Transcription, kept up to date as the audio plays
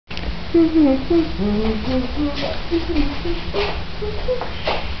Hey,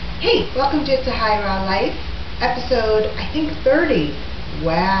 welcome to It's a High Raw Life, episode, I think 30.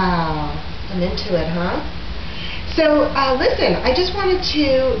 Wow, I'm into it, huh? So, listen, I just wanted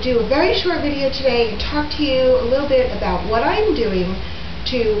to do a very short video today and talk to you a little bit about what I'm doing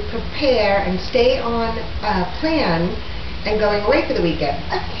to prepare and stay on plan and going away for the weekend.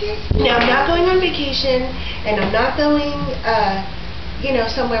 Now, I'm not going on vacation, and I'm not going,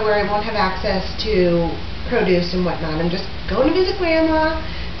 somewhere where I won't have access to produce and whatnot. I'm just going to visit Grandma,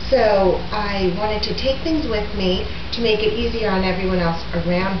 so I wanted to take things with me to make it easier on everyone else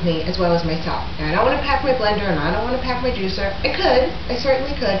around me as well as myself. Now, I don't want to pack my blender, and I don't want to pack my juicer. I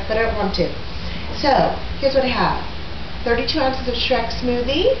certainly could, but I don't want to. So, here's what I have. 32 ounces of Shrek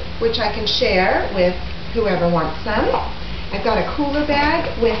smoothie, which I can share with whoever wants some. I've got a cooler bag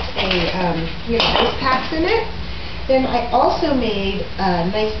with ice packs in it. Then I also made a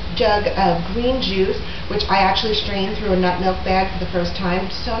nice jug of green juice, which I actually strained through a nut milk bag for the first time,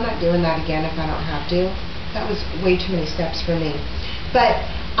 so I'm not doing that again if I don't have to. That was way too many steps for me. But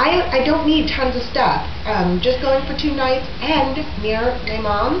I don't need tons of stuff. Just going for 2 nights, and near my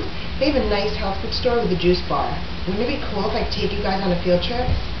mom's, they have a nice health food store with a juice bar. Wouldn't it be cool if I could take you guys on a field trip?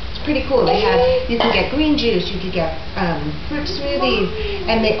 It's pretty cool. You can get green juice, you can get fruit smoothies,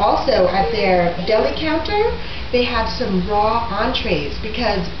 and they also, at their deli counter, they have some raw entrees,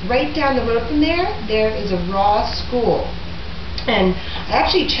 because right down the road from there is a raw school. And I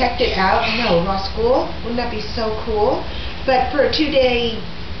actually checked it out. Raw school? Wouldn't that be so cool? But for a 2-day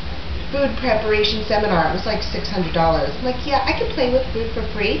food preparation seminar, it was like $600. I'm like, yeah, I could play with food for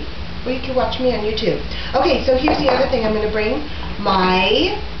free, or you can watch me on YouTube. Okay, so here's the other thing I'm going to bring.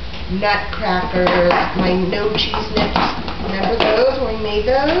 My nutcrackers, my no cheese nips. Remember those when we made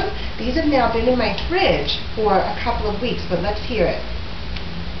those? These have now been in my fridge for a couple of weeks, but let's hear it.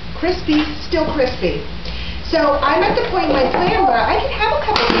 Crispy, still crispy. So I'm at the point in my plan where I can have a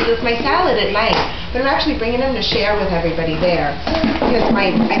couple of these with my salad at night, but I'm actually bringing them to share with everybody there, because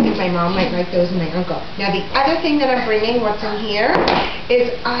I think my mom might like those and my uncle. Now the other thing that I'm bringing, what's in here,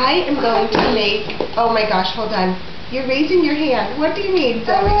 is I am going to make, oh my gosh, hold on. You're raising your hand. What do you need,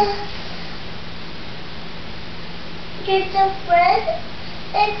 Zoe? It's a friend.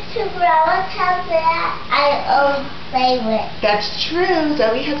 It's to grandma that I play with. That's true.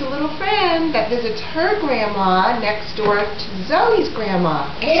 Zoe has a little friend that visits her grandma next door to Zoe's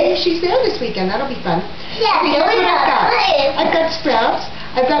grandma. Maybe she's there this weekend. That'll be fun. Yeah, okay, here's what I've got. I've got sprouts.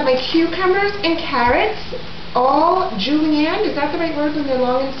 I've got my cucumbers and carrots, all julienne. Is that the right word when they're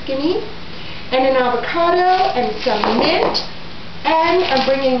long and skinny? And an avocado and some mint. And I'm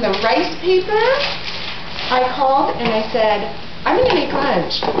bringing the rice paper. I called and I said, I'm going to make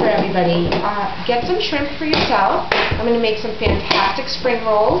lunch for everybody. Get some shrimp for yourself. I'm going to make some fantastic spring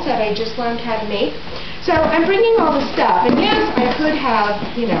rolls that I just learned how to make. So I'm bringing all the stuff. And yes, I could have,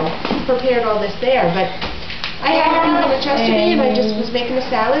 prepared all this there, but I had everything in yesterday and I just was making a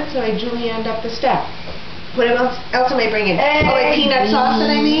salad, so I julienned up the stuff. What else am I bringing? Oh, my peanut sauce that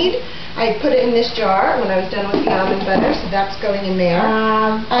I made. I put it in this jar when I was done with the almond butter, so that's going in there.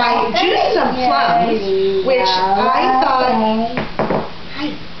 I juiced some plums,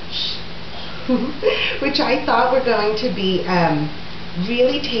 which I thought were going to be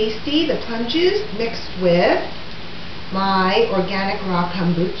really tasty. The plum juice mixed with my organic raw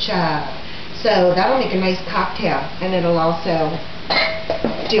kombucha. So that'll make a nice cocktail, and it'll also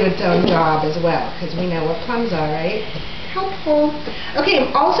do its own job as well, because we know what plums are, right? Helpful. Okay,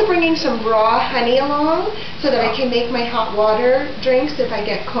 I'm also bringing some raw honey along so that I can make my hot water drinks if I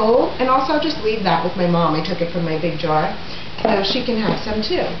get cold. And also I'll just leave that with my mom. I took it from my big jar, so she can have some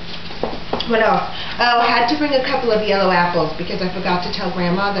too. What else? Oh, I had to bring a couple of yellow apples because I forgot to tell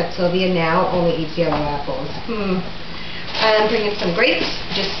Grandma that Sylvia now only eats yellow apples. I'm bringing some grapes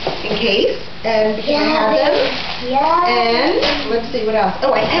just in case, and because I have them. And let's see what else.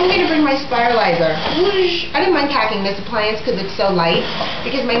 Oh, I am going to bring my spiralizer. I didn't mind packing this appliance because it's so light,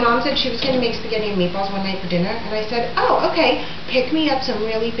 because my mom said she was going to make spaghetti and meatballs one night for dinner, and I said, oh, okay, pick me up some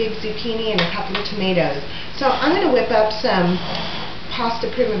really big zucchini and a couple of tomatoes. So I'm going to whip up some pasta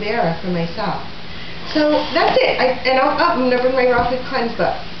primavera for myself. So that's it. I'm going to bring my raw food cleanse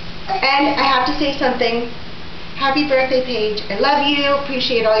book. And I have to say something. Happy birthday, Paige. I love you.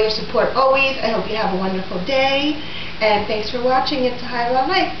 Appreciate all your support always. I hope you have a wonderful day. And thanks for watching It's a High Raw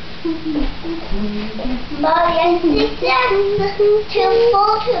Life. Mommy, I think that's too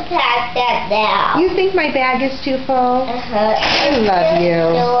full to pack that now. You think my bag is too full? Uh-huh. I love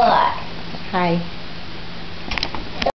you. Sure. Hi.